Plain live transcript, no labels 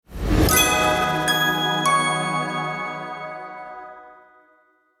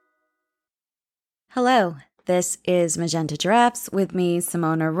Hello, this is Magenta Giraffes with me,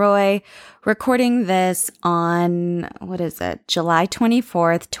 Simona Roy, recording this on, July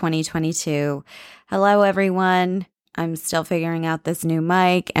 24th, 2022. Hello, everyone. I'm still figuring out this new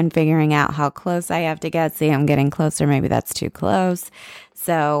mic and figuring out how close I have to get. See, I'm getting closer. Maybe that's too close.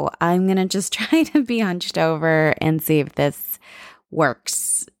 So I'm going to just try to be hunched over and see if this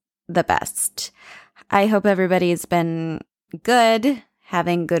works the best. I hope everybody's been good,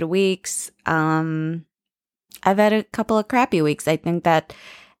 having good weeks. I've had a couple of crappy weeks. I think that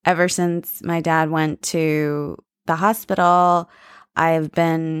ever since my dad went to the hospital, I've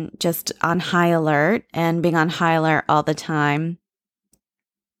been just on high alert, and being on high alert all the time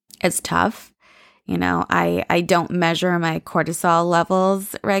is tough. You know, I don't measure my cortisol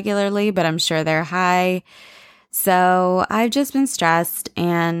levels regularly, but I'm sure they're high. So I've just been stressed,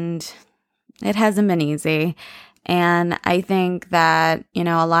 and it hasn't been easy. And I think that,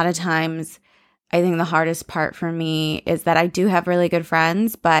 a lot of times, I think the hardest part for me is that I do have really good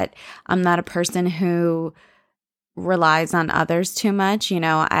friends, but I'm not a person who relies on others too much.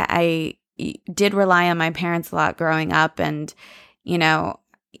 I did rely on my parents a lot growing up. And,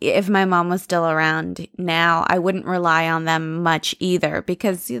 if my mom was still around now, I wouldn't rely on them much either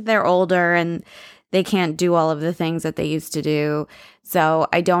because they're older and they can't do all of the things that they used to do. So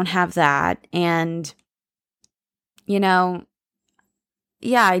I don't have that. And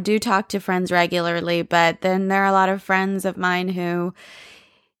yeah, I do talk to friends regularly, but then there are a lot of friends of mine who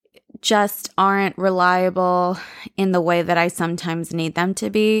just aren't reliable in the way that I sometimes need them to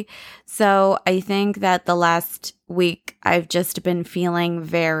be. So I think that the last week I've just been feeling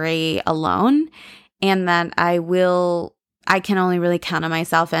very alone, and that I can only really count on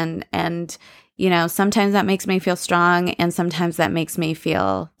myself, and sometimes that makes me feel strong and sometimes that makes me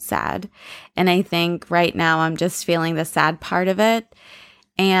feel sad. And I think right now I'm just feeling the sad part of it.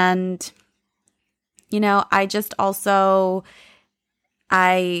 And, I just also,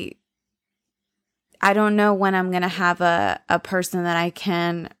 I don't know when I'm going to have a person that I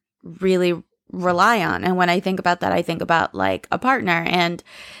can really rely on. And when I think about that, I think about like a partner, and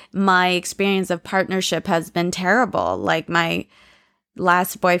my experience of partnership has been terrible. Like my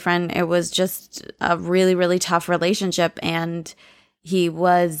last boyfriend, it was just a really, really tough relationship, and he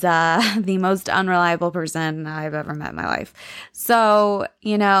was the most unreliable person I've ever met in my life. So,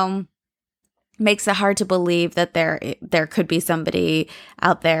 makes it hard to believe that there could be somebody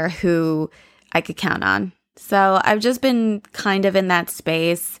out there who I could count on. So I've just been kind of in that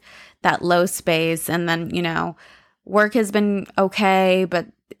space, that low space, and then, work has been okay, but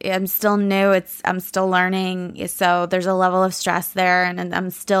I'm still new. I'm still learning. So there's a level of stress there, and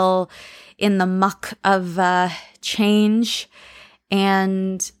I'm still in the muck of change,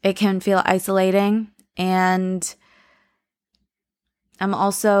 and it can feel isolating. And I'm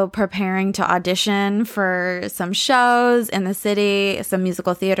also preparing to audition for some shows in the city, some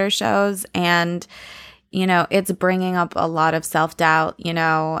musical theater shows, and it's bringing up a lot of self-doubt,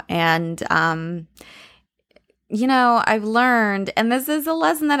 and I've learned, and this is a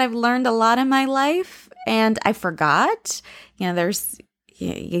lesson that I've learned a lot in my life, and I forgot.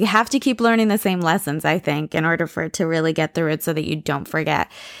 You have to keep learning the same lessons, I think, in order for it to really get through it so that you don't forget.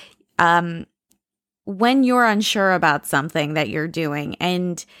 When you're unsure about something that you're doing,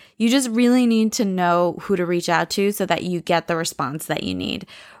 and you just really need to know who to reach out to so that you get the response that you need.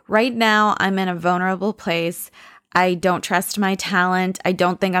 Right now, I'm in a vulnerable place. I don't trust my talent. I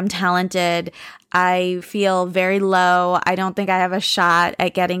don't think I'm talented. I feel very low. I don't think I have a shot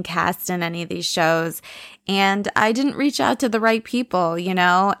at getting cast in any of these shows. And I didn't reach out to the right people,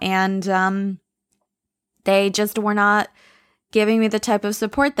 and they just were not giving me the type of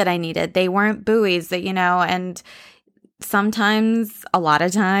support that I needed. They weren't buoys that, and sometimes, a lot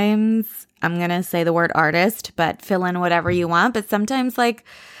of times, I'm going to say the word artist, but fill in whatever you want. But sometimes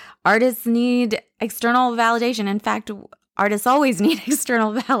artists need external validation. In fact, artists always need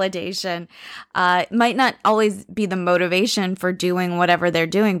external validation. It might not always be the motivation for doing whatever they're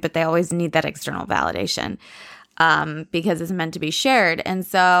doing, but they always need that external validation because it's meant to be shared. And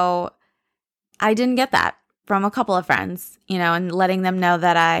so I didn't get that from a couple of friends, and letting them know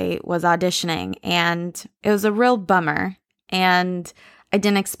that I was auditioning. And it was a real bummer, and I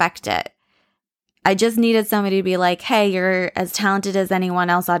didn't expect it. I just needed somebody to be like, hey, you're as talented as anyone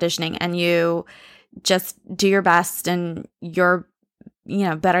else auditioning, and you just do your best, and you're,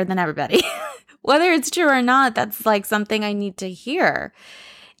 better than everybody. Whether it's true or not, that's something I need to hear.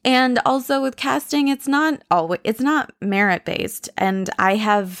 And also with casting, it's not merit-based. And I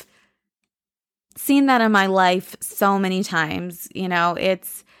have seen that in my life so many times.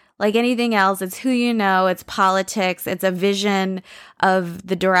 It's Like anything else, it's who you know, it's politics, it's a vision of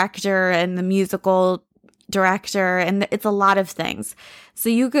the director and the musical director, and it's a lot of things. So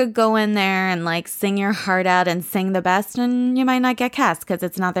you could go in there and like sing your heart out and sing the best, and you might not get cast because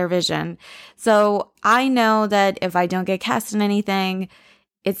it's not their vision. So I know that if I don't get cast in anything,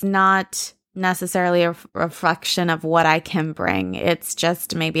 it's not necessarily a reflection of what I can bring. It's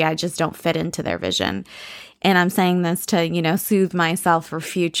just maybe I just don't fit into their vision. And I'm saying this to, soothe myself for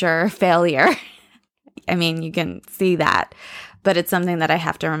future failure. I mean, you can see that, but it's something that I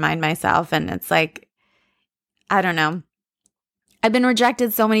have to remind myself. And it's like, I don't know. I've been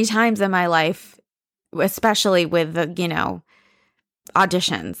rejected so many times in my life, especially with the,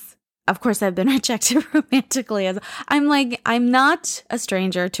 auditions. Of course, I've been rejected romantically. I'm not a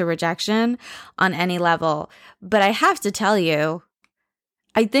stranger to rejection on any level, but I have to tell you,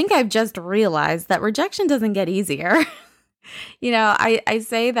 I think I've just realized that rejection doesn't get easier. I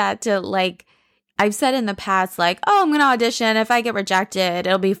say that to I've said in the past, oh, I'm going to audition. If I get rejected,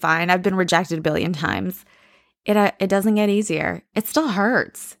 it'll be fine. I've been rejected a billion times. It doesn't get easier. It still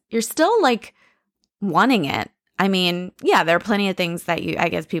hurts. You're still wanting it. I mean, yeah, there are plenty of things that I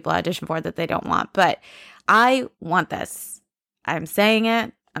guess people audition for that they don't want, but I want this. I'm saying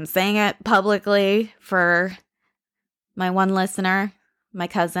it. I'm saying it publicly for my one listener, my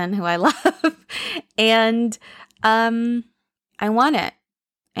cousin who I love. And I want it.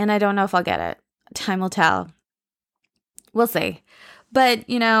 And I don't know if I'll get it. Time will tell. We'll see. But,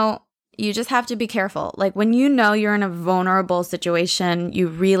 you just have to be careful. When you're in a vulnerable situation, you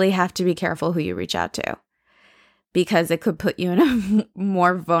really have to be careful who you reach out to, because it could put you in a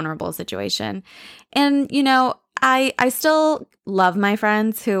more vulnerable situation. And, I still love my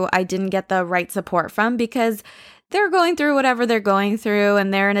friends who I didn't get the right support from, because they're going through whatever they're going through,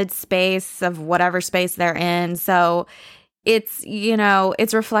 and they're in a space of whatever space they're in. So it's,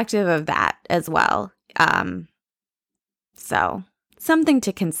 it's reflective of that as well. So something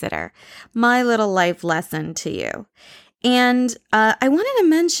to consider. My little life lesson to you. And I wanted to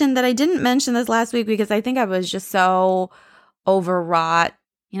mention that I didn't mention this last week because I think I was just so overwrought.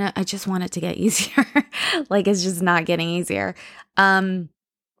 I just want it to get easier. It's just not getting easier.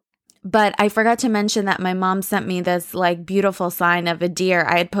 But I forgot to mention that my mom sent me this beautiful sign of a deer.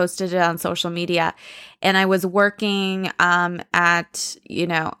 I had posted it on social media, and I was working at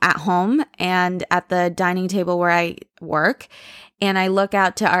home and at the dining table where I work. And I look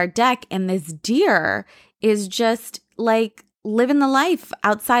out to our deck, and this deer is just living the life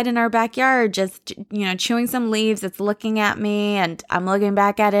outside in our backyard, just, chewing some leaves. It's looking at me, and I'm looking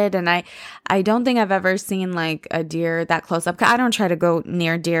back at it. And I don't think I've ever seen a deer that close up. I don't try to go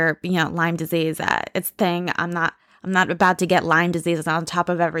near deer, Lyme disease, it's a thing. I'm not about to get Lyme disease on top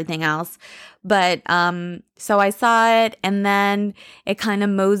of everything else. But so I saw it, and then it kind of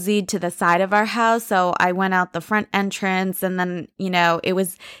moseyed to the side of our house. So I went out the front entrance, and then,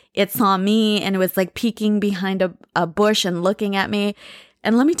 it saw me, and it was peeking behind a bush and looking at me.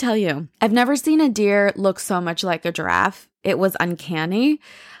 And let me tell you, I've never seen a deer look so much like a giraffe. It was uncanny.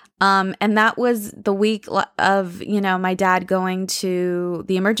 And that was the week of, my dad going to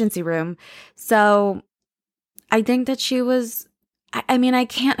the emergency room. So I think that she was, I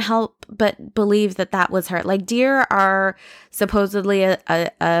can't help but believe that was her. Deer are supposedly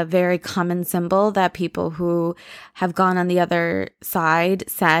a very common symbol that people who have gone on the other side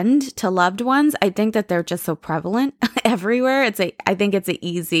send to loved ones. I think that they're just so prevalent everywhere. I think it's an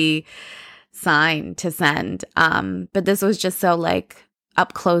easy sign to send. But this was just so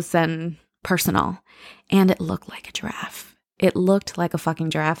up close and personal, and it looked like a giraffe. It looked like a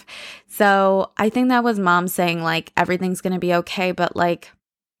fucking giraffe. So I think that was mom saying everything's going to be okay. But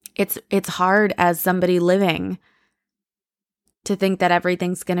it's hard as somebody living to think that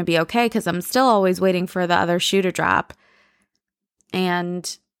everything's going to be okay, because I'm still always waiting for the other shoe to drop.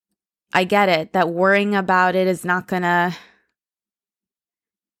 And I get it that worrying about it is not going to,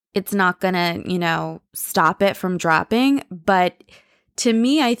 stop it from dropping. But to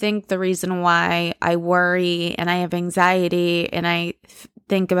me, I think the reason why I worry and I have anxiety and I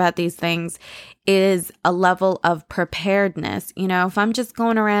think about these things is a level of preparedness. If I'm just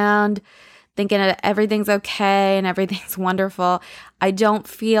going around thinking that everything's okay and everything's wonderful, I don't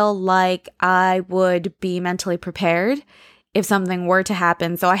feel like I would be mentally prepared if something were to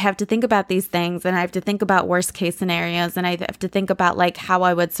happen. So I have to think about these things, and I have to think about worst case scenarios, and I have to think about how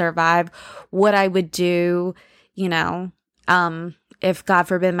I would survive, what I would do, if God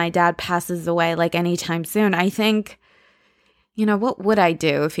forbid my dad passes away anytime soon. I think, what would I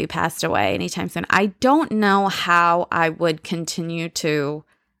do if he passed away anytime soon? I don't know how I would continue to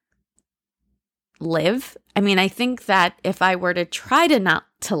live. I mean, I think that if I were to try to not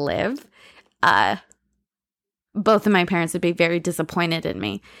to live, both of my parents would be very disappointed in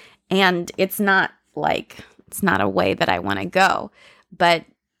me. And it's not a way that I want to go. But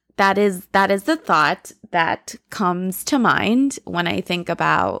that is the thought that comes to mind when I think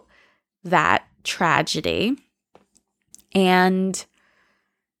about that tragedy. And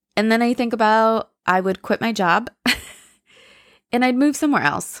then I think about I would quit my job and I'd move somewhere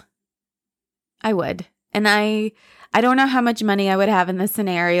else. I would. And I don't know how much money I would have in this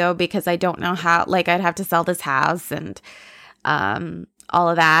scenario because I don't know how, I'd have to sell this house and all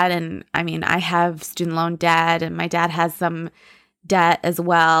of that. And I mean, I have student loan debt and my dad has some debt as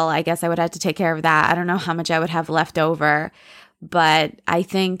well. I guess I would have to take care of that. I don't know how much I would have left over, but I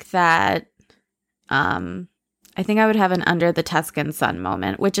think that I think I would have an Under the Tuscan Sun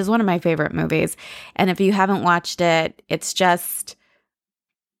moment, which is one of my favorite movies. And if you haven't watched it, it's just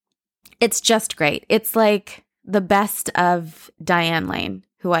great. It's like the best of Diane Lane,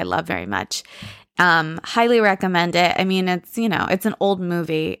 who I love very much. Highly recommend it. I mean, it's an old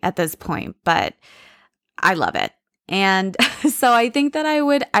movie at this point, but I love it. And so I think that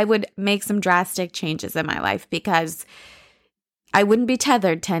I would make some drastic changes in my life because I wouldn't be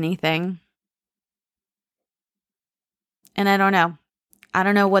tethered to anything. And I don't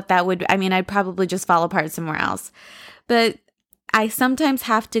know what that would, I mean, I'd probably just fall apart somewhere else. But I sometimes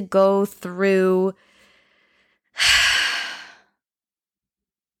have to go through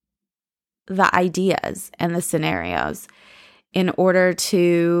the ideas and the scenarios in order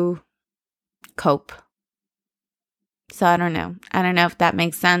to cope. So I don't know. I don't know if that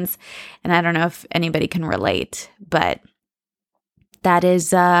makes sense. And I don't know if anybody can relate, but that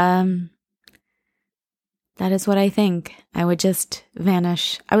is what I think. I would just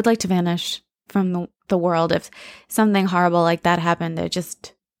vanish. I would like to vanish from the world. If something horrible like that happened,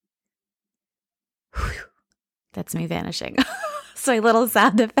 that's me vanishing. So a little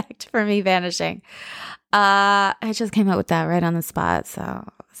sound effect for me vanishing. I just came up with that right on the spot, so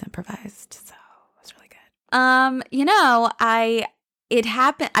it was improvised. So it was really good. It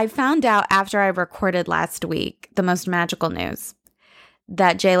happened. I found out after I recorded last week the most magical news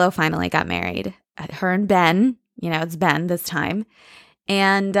that J-Lo finally got married. Her and Ben, it's Ben this time.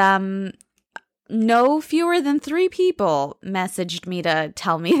 And no fewer than 3 people messaged me to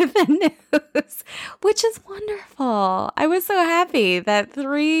tell me the news, which is wonderful. I was so happy that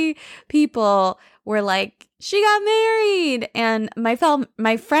 3 people were like, she got married. And my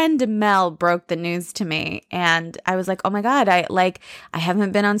friend Mel broke the news to me. And I was like, oh my God, I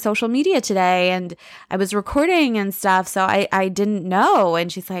haven't been on social media today. And I was recording and stuff. So I didn't know. And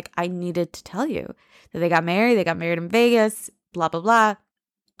she's like, I needed to tell you that they got married. They got married in Vegas, blah, blah, blah.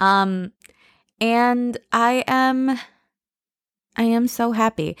 And I am so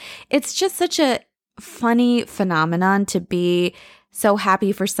happy. It's just such a funny phenomenon to be so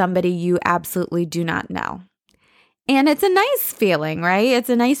happy for somebody you absolutely do not know. And it's a nice feeling, right? It's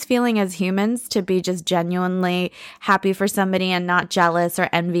a nice feeling as humans to be just genuinely happy for somebody and not jealous or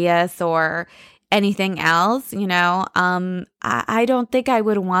envious or anything else, I don't think I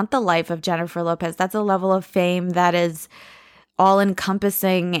would want the life of Jennifer Lopez. That's a level of fame that is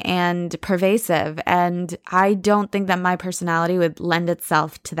all-encompassing and pervasive, and I don't think that my personality would lend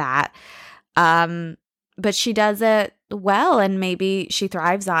itself to that. But she does it well, and maybe she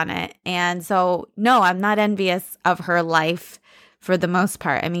thrives on it. And so, no, I'm not envious of her life for the most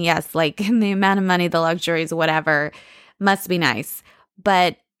part. I mean, yes, the amount of money, the luxuries, whatever, must be nice.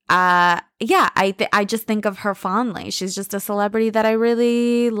 But I just think of her fondly. She's just a celebrity that I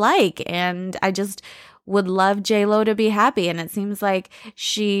really like, and I just would love J-Lo to be happy. And it seems like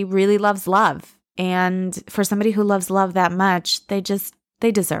she really loves love. And for somebody who loves love that much, they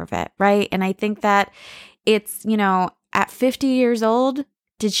deserve it, right? And I think that it's, at 50 years old,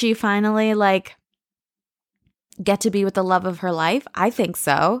 did she finally get to be with the love of her life? I think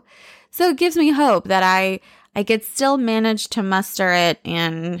so. So it gives me hope that I could still manage to muster it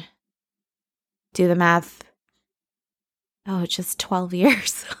and do the math. Oh, just 12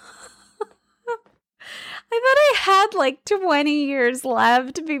 years. I thought I had 20 years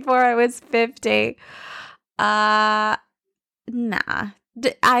left before I was 50. Nah.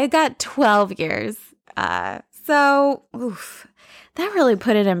 I got 12 years. So that really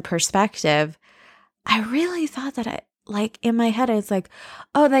put it in perspective. I really thought that in my head, I was like,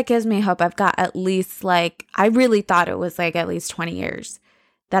 oh, that gives me hope. I've got at least I really thought it was at least 20 years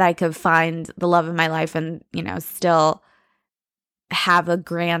that I could find the love of my life and, still have a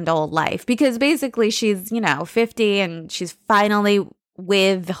grand old life, because basically she's, 50 and she's finally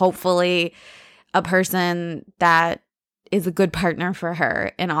with hopefully a person that is a good partner for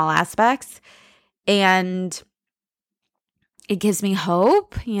her in all aspects. And it gives me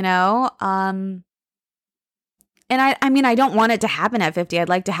hope, and I mean, I don't want it to happen at 50. I'd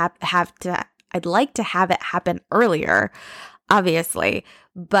like to I'd like to have it happen earlier, obviously.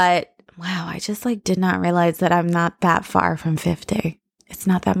 But wow, I just did not realize that I'm not that far from 50. It's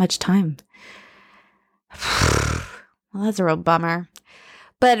not that much time. Well, that's a real bummer.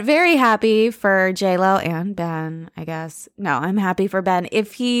 But very happy for J-Lo and Ben, I guess. No, I'm happy for Ben.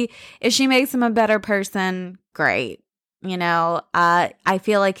 If she makes him a better person, great. I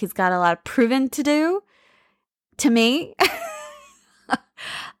feel like he's got a lot of proving to do to me.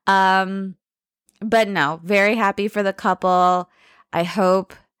 But no, very happy for the couple. I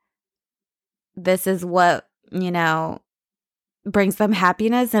hope this is what, brings them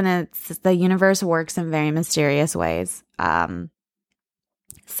happiness, and it's the universe works in very mysterious ways.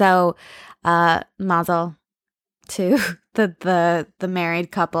 So mazel to the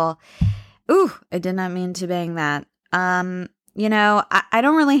married couple. Ooh, I did not mean to bang that. I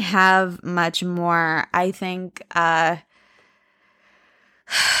don't really have much more. I think the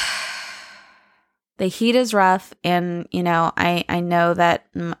heat is rough, and I know that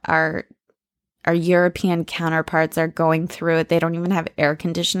our European counterparts are going through it. They don't even have air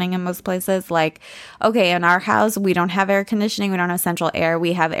conditioning in most places. Okay, in our house, we don't have air conditioning. We don't have central air.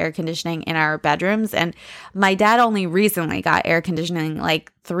 We have air conditioning in our bedrooms. And my dad only recently got air conditioning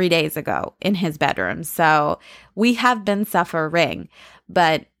 3 days ago in his bedroom. So we have been suffering.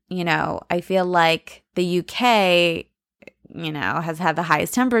 But, I feel like the UK, has had the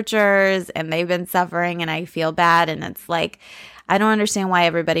highest temperatures, and they've been suffering, and I feel bad. And it's I don't understand why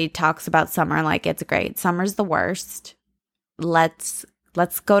everybody talks about summer like it's great. Summer's the worst. Let's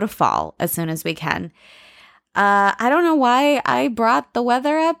go to fall as soon as we can. I don't know why I brought the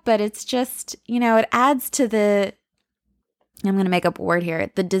weather up, but it's just, it adds to I'm going to make up a word here,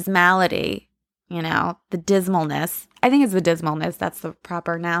 the dismality, the dismalness. I think it's the dismalness. That's the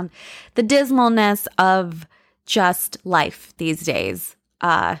proper noun. The dismalness of just life these days.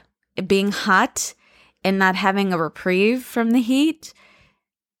 It being hot and not having a reprieve from the heat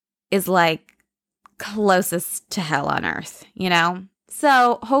is closest to hell on earth,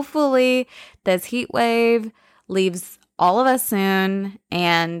 So hopefully this heat wave leaves all of us soon,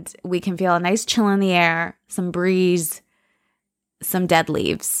 and we can feel a nice chill in the air, some breeze, some dead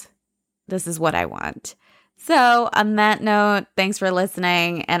leaves. This is what I want. So on that note, thanks for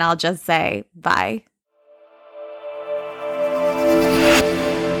listening, and I'll just say bye.